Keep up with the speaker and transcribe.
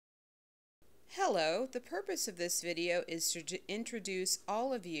Hello, the purpose of this video is to introduce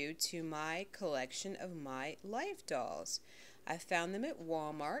all of you to my collection of My Life dolls. I found them at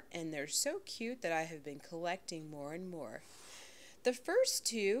Walmart and they're so cute that I have been collecting more and more. The first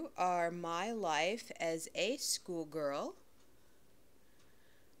two are My Life as a schoolgirl.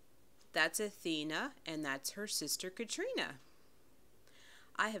 That's Athena and that's her sister Katrina.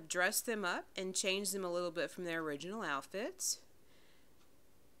 I have dressed them up and changed them a little bit from their original outfits.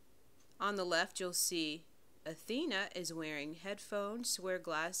 On the left, you'll see Athena is wearing headphones, square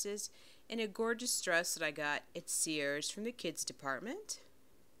glasses, and a gorgeous dress that I got at Sears from the kids department.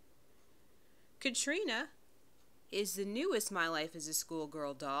 Katrina is the newest My Life as a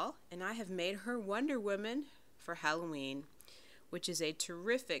Schoolgirl doll, and I have made her Wonder Woman for Halloween, which is a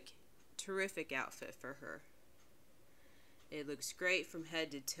terrific outfit for her. It looks great from head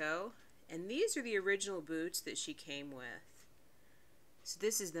to toe, and these are the original boots that she came with. So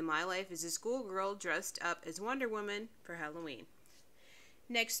this is the My Life as a Schoolgirl dressed up as Wonder Woman for Halloween.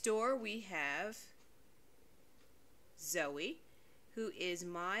 Next door we have Zoe, who is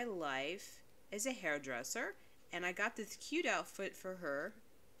My Life as a hairdresser, and I got this cute outfit for her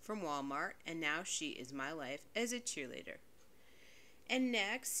from Walmart, and now she is My Life as a cheerleader. And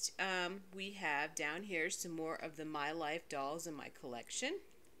next we have down here some more of the My Life dolls in my collection.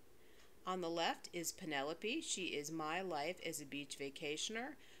 On the left is Penelope. She is My Life as a beach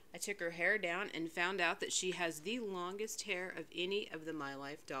vacationer. I took her hair down and found out that she has the longest hair of any of the My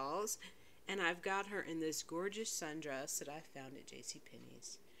Life dolls. And I've got her in this gorgeous sundress that I found at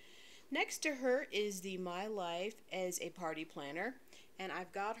JCPenney's. Next to her is the My Life as a party planner. And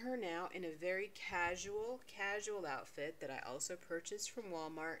I've got her now in a very casual outfit that I also purchased from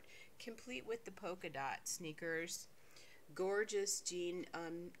Walmart, complete with the polka dot sneakers, gorgeous jean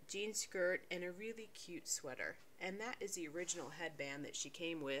skirt, and a really cute sweater. And that is the original headband that she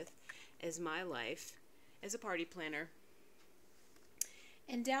came with as My Life as a party planner.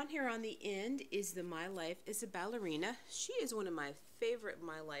 And down here on the end is the My Life as a ballerina. She is one of my favorite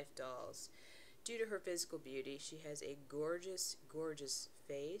My Life dolls. Due to her physical beauty, she has a gorgeous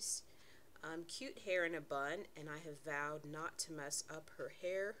face, cute hair in a bun, and I have vowed not to mess up her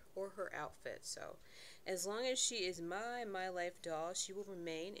hair or her outfit. So as long as she is My Life doll, she will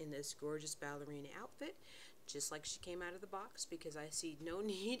remain in this gorgeous ballerina outfit, just like she came out of the box, because I see no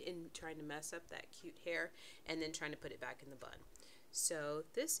need in trying to mess up that cute hair and then trying to put it back in the bun. So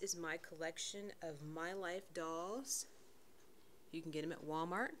this is my collection of My Life dolls. You can get them at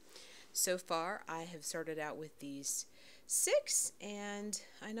Walmart. So far, I have started out with these 6, and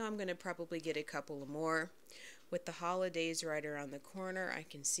I know I'm going to probably get a couple more. With the holidays right around the corner, I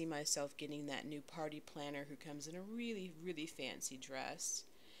can see myself getting that new party planner who comes in a really fancy dress.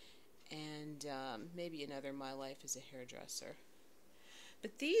 And maybe another My Life as a hairdresser.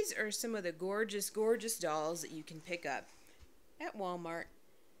 But these are some of the gorgeous dolls that you can pick up at Walmart.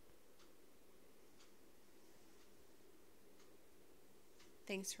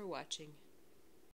 Thanks for watching.